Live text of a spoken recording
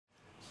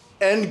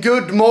And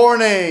good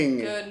morning!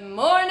 Good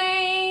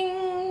morning!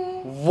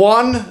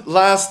 One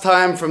last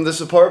time from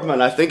this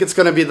apartment. I think it's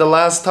gonna be the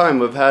last time.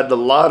 We've had a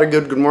lot of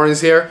good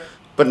mornings here,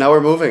 but now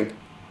we're moving.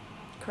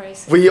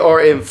 Crazy. We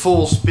are in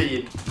full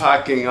speed,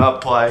 packing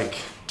up like...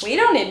 We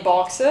don't need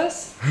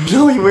boxes.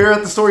 No, we were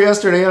at the store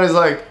yesterday and I was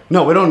like,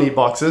 no, we don't need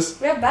boxes.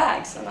 We have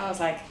bags. And I was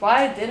like,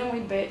 why didn't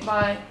we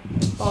buy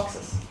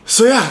boxes?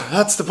 So yeah,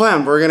 that's the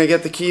plan. We're gonna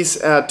get the keys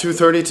at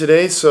 2:30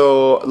 today.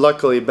 So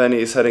luckily Benny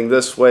is heading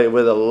this way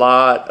with a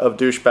lot of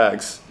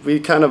douchebags. We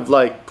kind of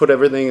like put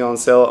everything on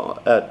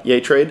sale at Yay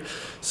Trade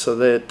so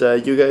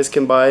that you guys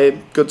can buy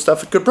good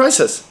stuff at good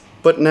prices.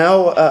 But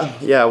now,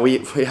 yeah, we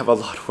have a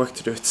lot of work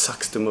to do. It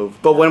sucks to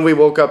move. But when we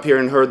woke up here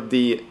and heard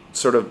the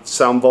sort of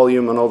sound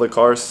volume on all the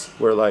cars,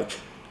 we're like,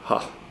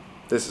 huh,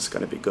 this is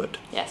gonna be good.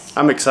 Yes.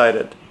 I'm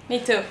excited. Me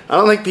too. I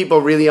don't think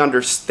people really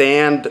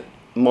understand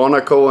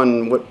Monaco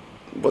and what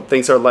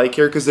things are like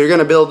here, because they're going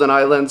to build an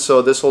island,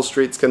 so this whole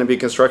street's going to be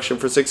construction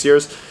for 6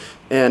 years,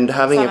 and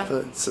having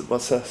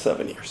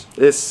 7 years.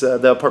 This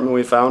the apartment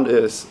we found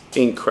is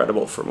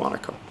incredible for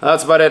Monaco.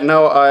 That's about it.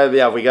 Now,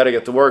 yeah, we got to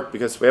get to work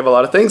because we have a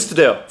lot of things to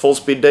do. Full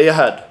speed day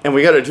ahead, and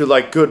we got to do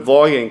like good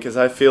vlogging because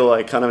I feel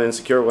like kind of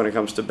insecure when it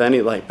comes to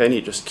Benny. Like Benny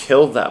just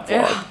killed that vlog.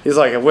 Yeah. He's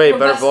like a way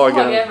better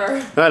vlogger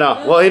ever. I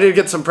know. Well, he did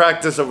get some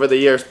practice over the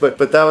years, but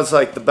that was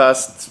like the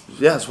best.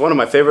 Yeah, it's one of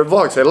my favorite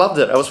vlogs. I loved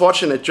it. I was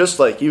watching it just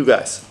like you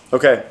guys.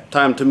 Okay,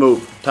 time to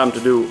move. Time to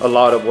do a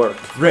lot of work.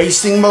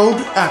 Racing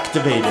mode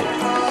activated.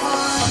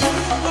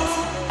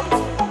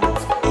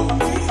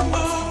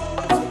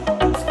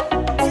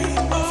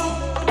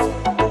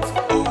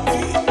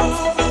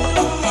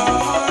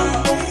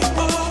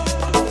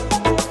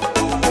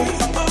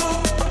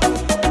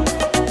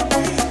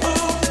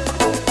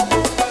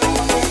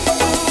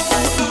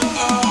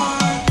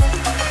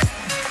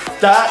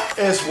 That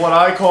is what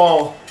I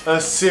call a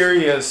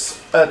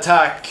serious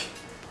attack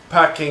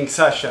packing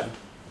session.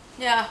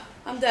 Yeah,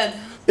 I'm dead.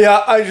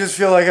 Yeah, I just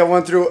feel like I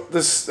went through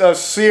this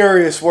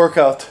serious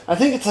workout. I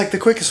think it's like the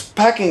quickest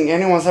packing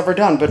anyone's ever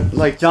done, but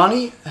like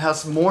Johnny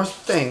has more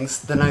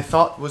things than I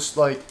thought was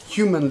like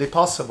humanly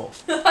possible.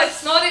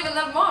 It's not even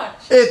that much.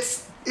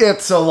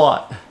 It's a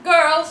lot.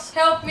 Girls,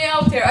 help me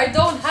out here. I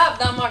don't have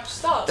that much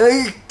stuff.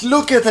 Hey,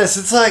 look at this.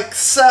 It's like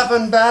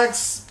 7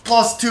 bags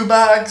plus 2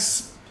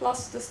 bags.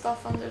 Plus the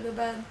stuff under the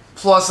bed.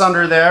 Plus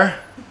under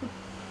there.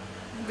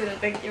 I didn't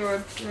think you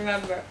would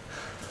remember.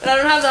 But I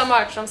don't have that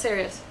much, I'm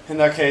serious. In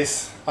that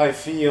case, I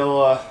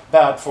feel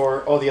bad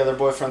for all the other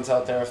boyfriends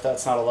out there if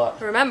that's not a lot.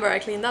 Remember, I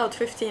cleaned out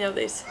 15 of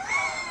these.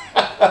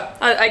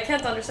 I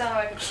can't understand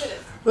how I could fit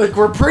it. Like,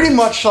 we're pretty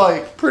much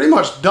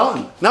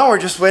done. Now we're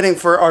just waiting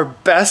for our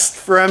best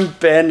friend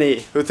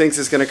Benny, who thinks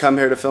he's gonna come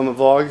here to film a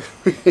vlog.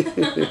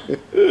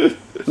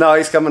 No,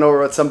 he's coming over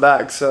with some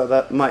bags, so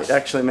that might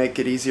actually make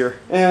it easier.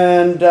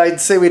 And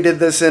I'd say we did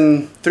this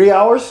in 3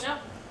 hours? Yeah.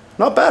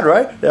 Not bad,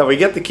 right? Yeah, we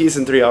get the keys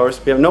in 3 hours.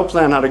 We have no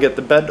plan how to get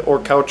the bed or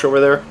couch over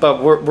there,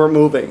 but we're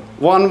moving.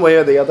 One way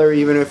or the other,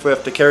 even if we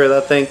have to carry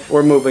that thing,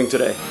 we're moving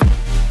today.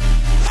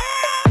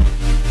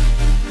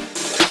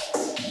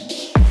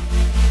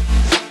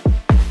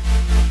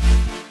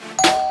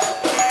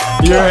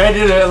 You're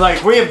ready to,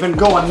 like, we have been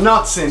going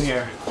nuts in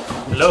here.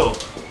 Hello.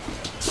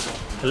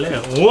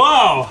 Hello.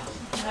 Wow!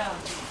 Yeah.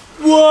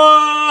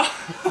 Whoa!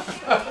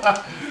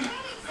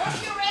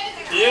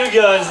 You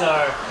guys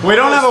are... We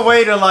don't have a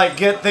way to like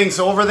get things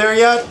over there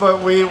yet,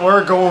 but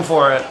we're going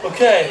for it.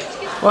 Okay.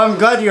 Well, I'm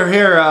glad you're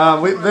here.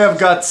 We have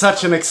got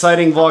such an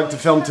exciting vlog to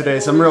film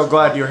today, so I'm real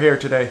glad you're here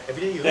today.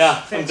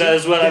 Yeah, that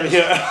is what I'm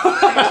here.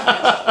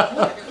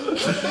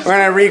 We're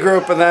gonna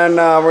regroup and then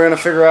we're gonna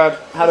figure out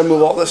how to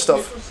move all this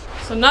stuff.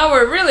 So now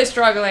we're really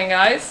struggling,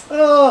 guys.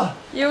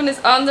 Yoon is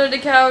under the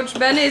couch,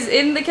 Benny is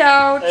in the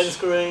couch. And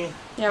screwing.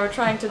 Yeah, we're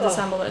trying to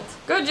disassemble it.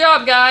 Good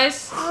job,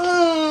 guys.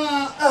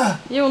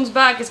 Yoon's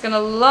back is gonna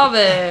love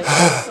it.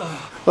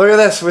 Look at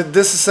this, we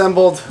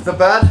disassembled the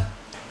bed.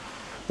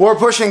 We're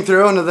pushing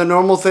through, and the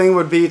normal thing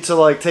would be to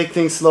like take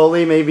things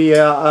slowly, maybe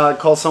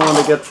call someone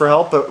to get for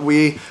help, but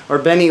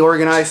Benny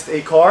organized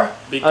a car,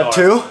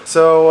 too.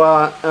 So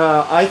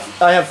I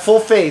have full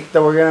faith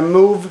that we're gonna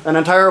move an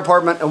entire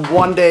apartment in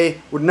one day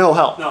with no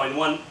help. No, in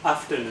one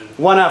afternoon.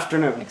 One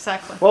afternoon.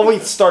 Exactly. Well, we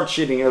start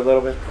cheating it a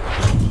little bit.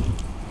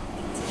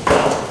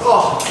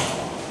 Oh,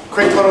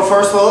 quick little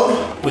first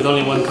load. With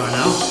only one car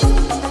now.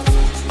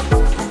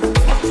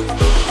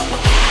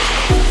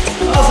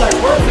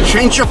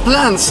 Change of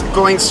plans,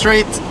 going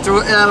straight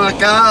to El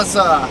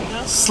Casa.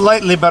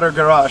 Slightly better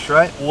garage,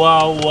 right?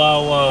 Wow,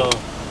 wow, wow.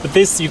 But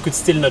this you could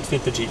still not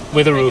fit the Jeep.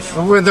 With a roof.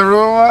 With the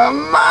roof,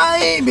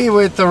 maybe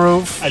with the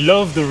roof. I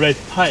love the red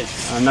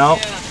pipes. I know.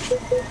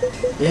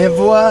 Yeah. Et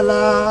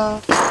voila.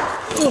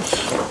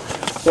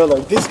 So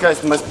like, these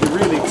guys must be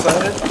really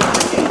excited.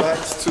 Back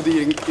to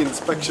the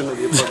inspection of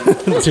the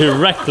apartment.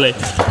 Directly.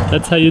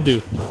 That's how you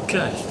do.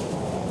 Okay.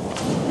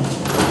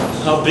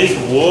 How big?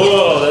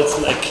 Whoa, that's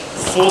like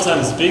 4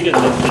 times bigger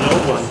than the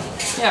old one.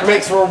 Yeah,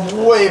 makes for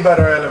way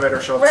better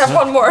elevator shots. We have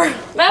one more.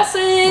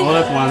 Massive! All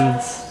at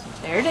once.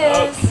 There it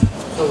is.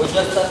 So we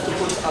just have to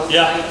put outside.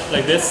 Yeah,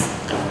 like this.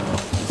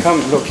 Come,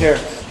 look here.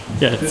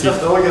 Yeah, Just have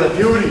to look at the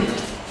beauty.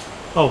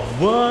 Oh,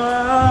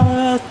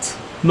 what?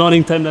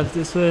 Morning time, that's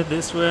this way,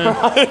 this way.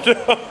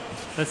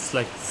 That's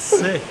like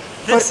sick.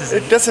 But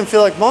it doesn't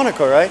feel like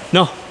Monaco, right?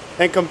 No.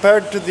 And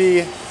compared to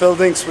the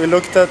buildings we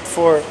looked at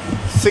for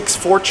 6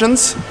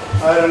 fortunes,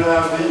 I don't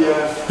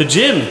have the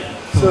gym.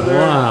 So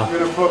they're Wow.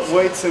 gonna put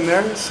weights in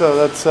there. So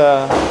that's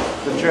the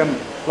gym,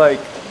 like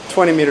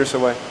 20 meters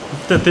away.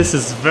 That this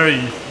is very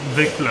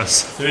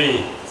ridiculous.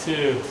 3,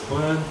 2,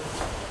 1.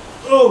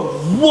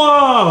 Oh,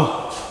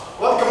 wow!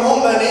 Welcome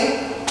home,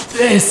 Benny.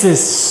 This is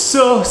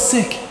so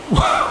sick.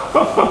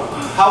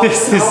 How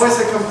is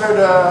it compared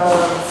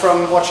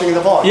from watching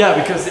the vlog? Yeah,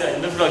 because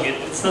in the vlog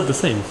it's not the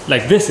same.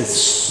 Like this is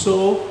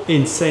so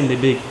insanely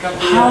big.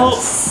 How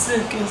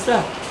sick is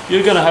that?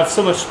 You're gonna have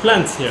so much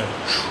plants here.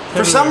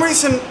 For some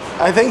reason,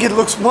 I think it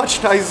looks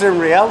much nicer in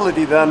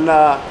reality than.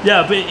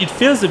 Yeah, but it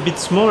feels a bit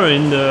smaller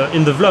in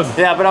the vlog.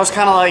 Yeah, but I was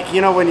kind of like,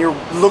 you know, when you're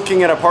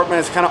looking at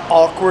apartments, it's kind of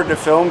awkward to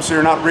film, so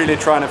you're not really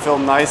trying to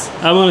film nice.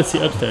 I want to see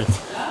upstairs.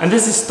 And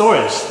this is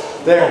storage.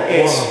 There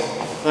is.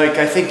 Like,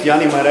 I think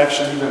Yanni might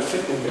actually even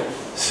fit in there.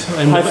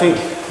 And I think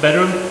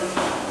bedroom.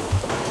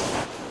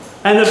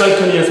 And a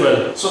balcony as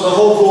well. So the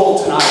whole goal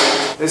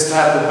tonight is to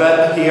have the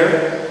bed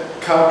here,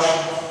 couch,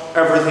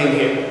 everything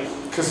here.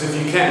 Because if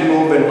you can't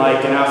move in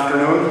like an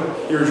afternoon,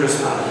 you're just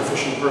not an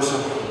efficient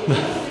person.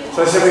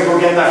 So I said we go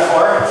get that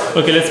car.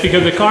 Okay, let's pick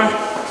up the car.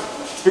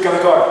 Let's pick up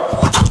the car.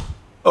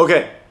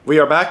 Okay, we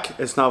are back.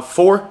 It's now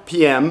 4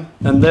 p.m.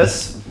 and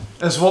this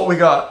is what we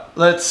got.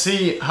 Let's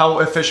see how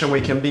efficient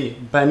we can be.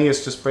 Benny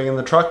is just bringing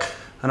the truck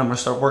and I'm gonna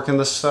start working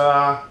this,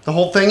 the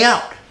whole thing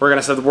out. We're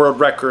gonna set the world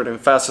record in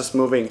fastest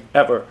moving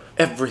ever.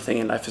 Everything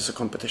in life is a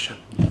competition.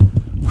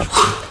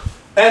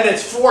 And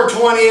it's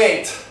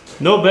 4:28.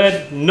 No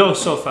bed, no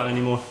sofa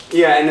anymore.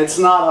 Yeah, and it's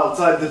not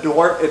outside the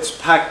door, it's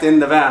packed in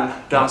the van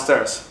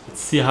downstairs.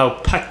 Let's see how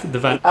packed the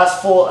van. As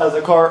full as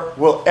a car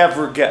will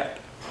ever get.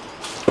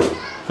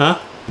 Huh?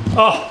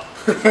 Oh!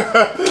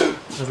 I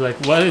was like,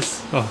 what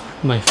is... Oh,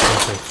 my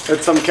favorite.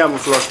 It's some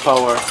camouflage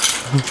power.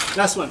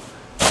 Last one.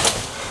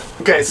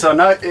 Okay, so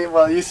now,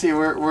 well, you see,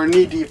 we're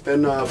knee deep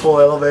in a full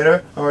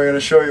elevator, and we're gonna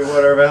show you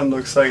what our van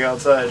looks like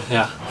outside.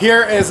 Yeah.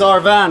 Here is our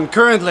van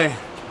currently.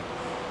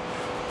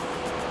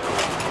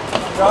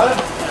 Got it?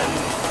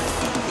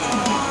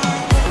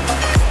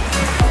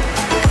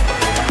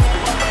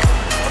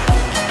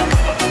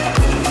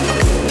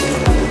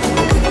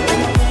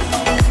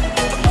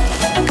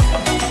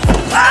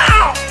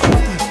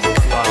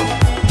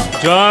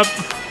 Job.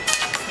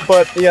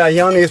 But yeah,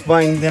 Yanni is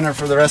buying dinner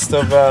for the rest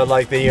of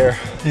like the year.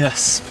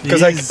 Yes.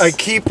 Because I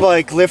keep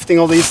like lifting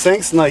all these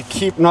things and I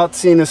keep not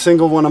seeing a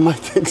single one of my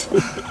things.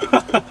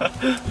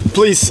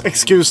 Please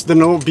excuse the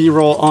no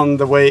B-roll on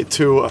the way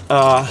to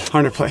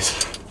Harney Place.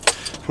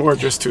 We're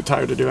just too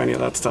tired to do any of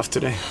that stuff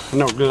today.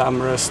 No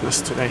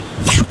glamorousness today.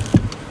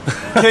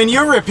 Can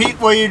you repeat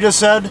what you just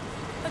said?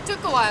 It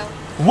took a while.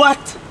 What?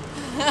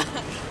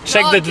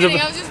 Check No, the... I'm kidding.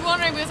 I was just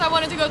wondering because I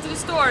wanted to go to the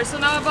store, so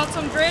now I bought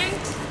some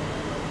drinks.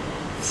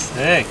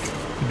 Sick.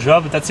 Good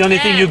job. That's the only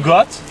thing you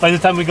got by the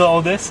time we got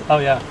all this? Oh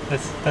yeah,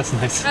 that's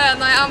nice.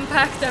 And I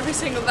unpacked every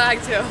single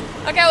bag too.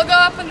 Okay, we'll go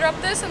up and drop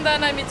this and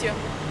then I meet you.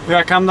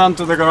 Yeah, come down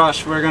to the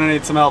garage. We're gonna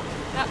need some help.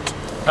 Yeah.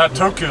 That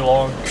took you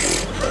long.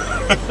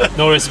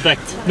 No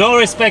respect. No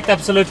respect,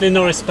 absolutely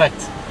no respect.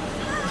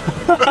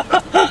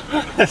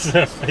 That's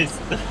her face.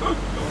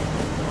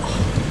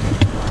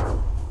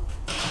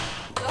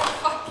 No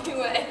fucking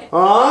way. Huh?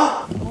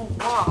 Oh,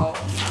 wow.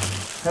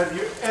 Have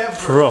you ever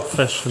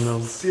Professional.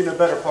 seen a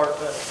better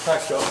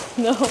pack job?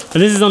 No.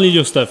 And this is only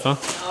your stuff, huh?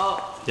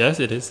 Oh. Yes,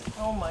 it is.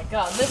 Oh my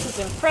god, this is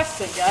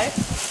impressive, guys.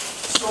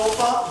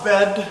 Sofa,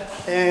 bed,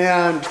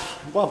 and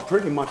well,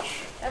 pretty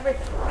much.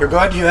 Everything. You're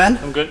good, you in?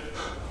 I'm good.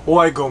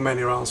 Why go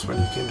many rounds when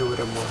you can do it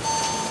in one?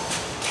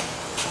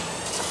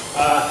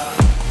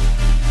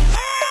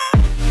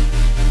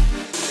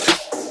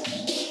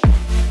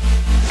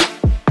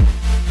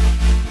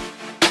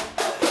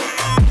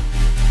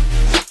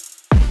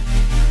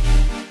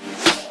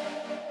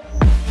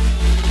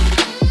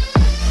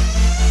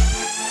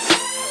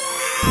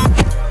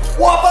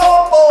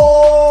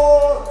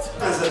 What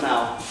is it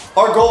now?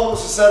 Our goal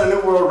was to set a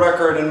new world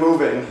record in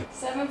moving.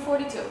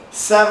 7:42.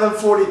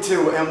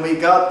 7:42, and we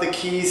got the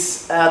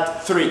keys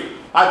at 3.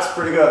 That's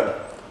pretty good.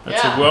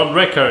 That's Yeah. a world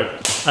record.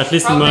 At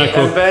least Probably. in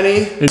Monaco. And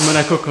Benny, In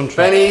Monaco country.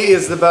 Benny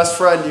is the best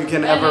friend you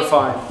can ever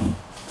find.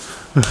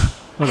 Oh,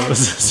 no,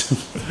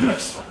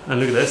 and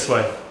look at this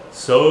way.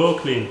 So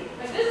clean.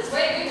 Like, this is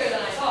way bigger than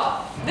I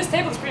thought. This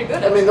table's pretty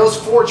good. I mean, those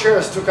 4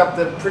 chairs took up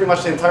pretty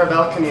much the entire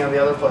balcony on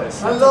the other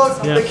place. And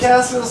look, Yeah. the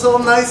castle's all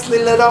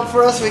nicely lit up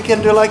for us. We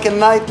can do like a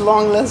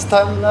night-long lens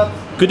time lapse.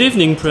 Good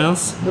evening,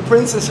 Prince. The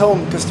prince is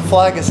home because the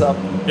flag is up.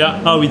 Yeah.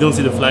 Oh, we don't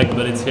see the flag,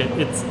 but it's here.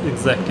 It's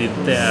exactly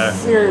there.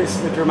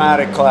 Seriously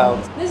dramatic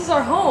clouds. This is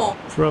our home.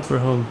 Proper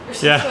home. You're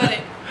so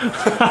sweaty.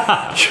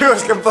 She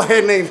was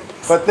complaining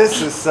But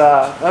this is,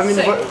 I mean,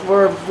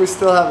 we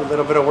still have a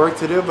little bit of work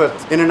to do, but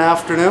in an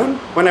afternoon,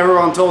 when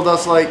everyone told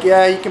us like,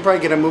 yeah, you can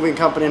probably get a moving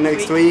company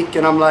next week,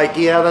 and I'm like,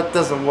 yeah, that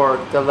doesn't work.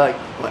 They're like,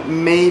 what,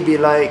 maybe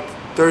like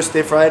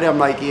Thursday, Friday. I'm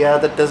like, yeah,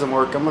 that doesn't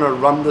work. I'm gonna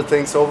run the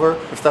things over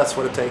if that's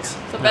what it takes.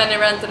 So Benny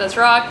rented us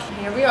rock,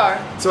 here we are.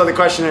 So the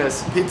question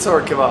is, pizza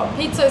or kebab?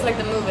 Pizza is like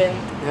the move-in.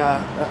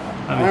 Yeah,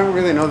 I don't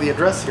really know the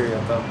address here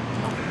yet though.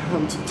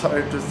 I'm too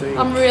tired to think.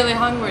 I'm really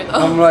hungry though.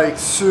 I'm like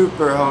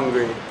super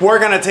hungry. We're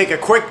gonna take a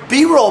quick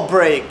B-roll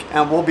break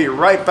and we'll be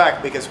right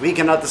back because we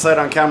cannot decide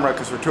on camera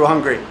because we're too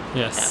hungry.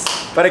 Yes.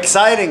 But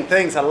exciting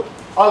things. I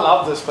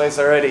love this place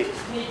already.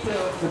 Me too.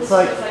 It's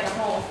like a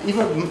home.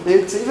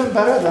 It's even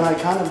better than I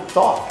kind of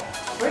thought.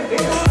 Way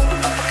bigger.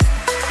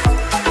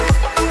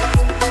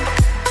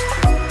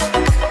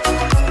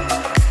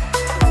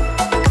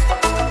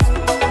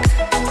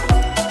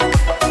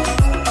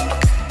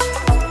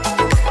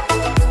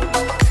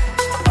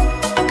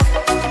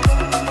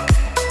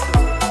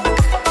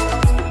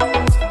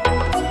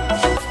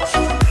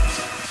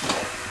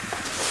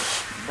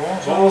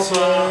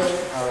 Bonsoir.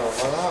 Alors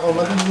voilà, on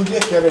m'a dit de vous dire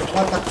qu'il y avait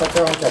 3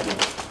 tartateurs en cabine.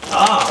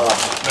 Ah,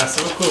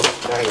 merci beaucoup.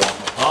 Derrière.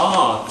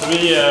 Ah,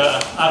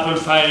 3 apple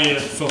pie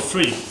for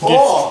free.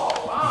 Oh!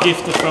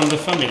 Gift from the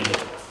family.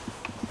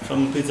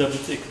 From Pizza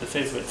Boutique, the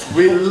favorite.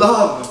 We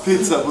love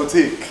Pizza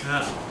Boutique.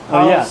 Yeah.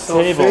 Oh yeah,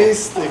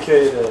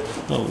 sophisticated.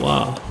 Oh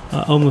wow,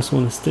 I almost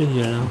want to stay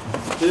here now.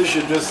 You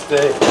should just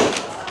stay.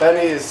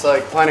 Benny is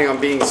like planning on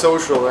being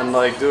social and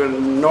like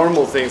doing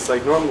normal things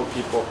like normal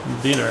people.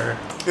 Dinner.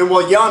 And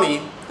while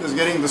Yanni is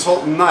getting the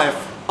salt and knife,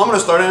 I'm gonna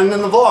start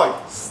ending the vlog.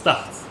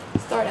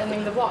 Start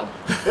ending the vlog.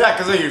 Yeah,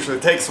 because it usually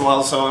takes a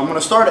while, so I'm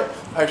gonna start it.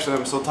 Actually,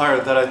 I'm so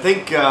tired that I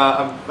think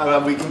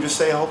we can just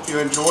say I hope you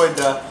enjoyed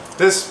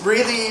this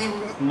really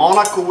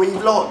Monaco-y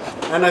vlog.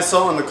 And I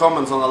saw in the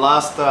comments on the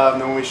last,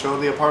 when we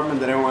showed the apartment,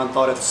 that everyone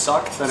thought it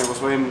sucked and it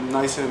was way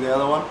nicer than the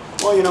other one.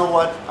 Well, you know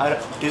what? I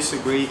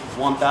disagree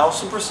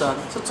 1000%,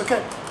 so it's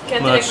okay.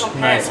 Can't even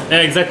compare. Nice.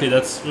 Yeah, exactly.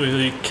 That's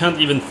you can't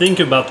even think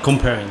about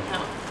comparing. No.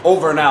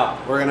 Over and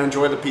out. We're gonna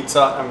enjoy the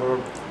pizza,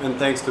 and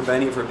thanks to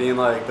Benny for being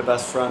like the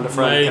best friend a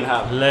friend can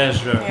have.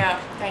 Pleasure. Yeah,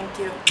 thank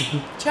you.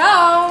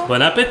 Ciao. Bon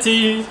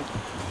appétit.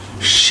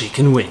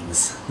 Chicken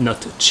wings,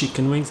 not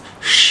chicken wings,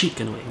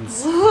 chicken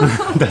wings.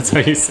 That's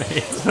how you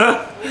say it.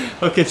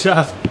 Okay,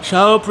 ciao.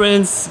 Ciao,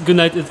 Prince. Good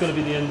night. It's gonna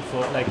be the end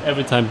for like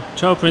every time.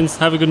 Ciao, Prince.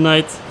 Have a good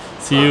night.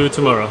 See you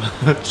tomorrow.